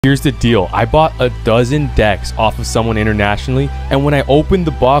Here's the deal. I bought a dozen decks off of someone internationally, and when I opened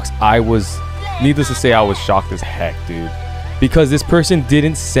the box, needless to say, I was shocked as heck, dude. Because this person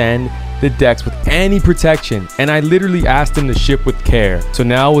didn't send the decks with any protection, and I literally asked them to ship with care. So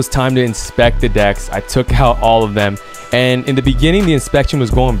now it was time to inspect the decks. I took out all of them, and in the beginning, the inspection was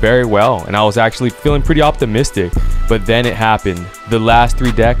going very well, and I was actually feeling pretty optimistic. But then it happened. The last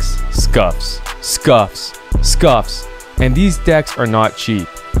 3 decks, scuffs, scuffs, scuffs. And these decks are not cheap.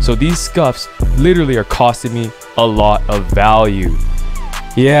 So these scuffs literally are costing me a lot of value.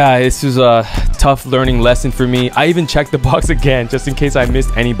 Yeah, this was a tough learning lesson for me. I even checked the box again just in case I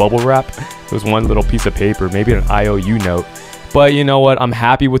missed any bubble wrap. It was one little piece of paper, maybe an IOU note. But you know what? I'm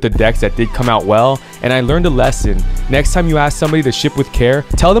happy with the decks that did come out well, and I learned a lesson. Next time you ask somebody to ship with care,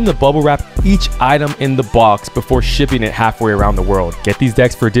 tell them to bubble wrap each item in the box before shipping it halfway around the world. Get these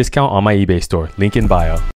decks for a discount on my eBay store. Link in bio.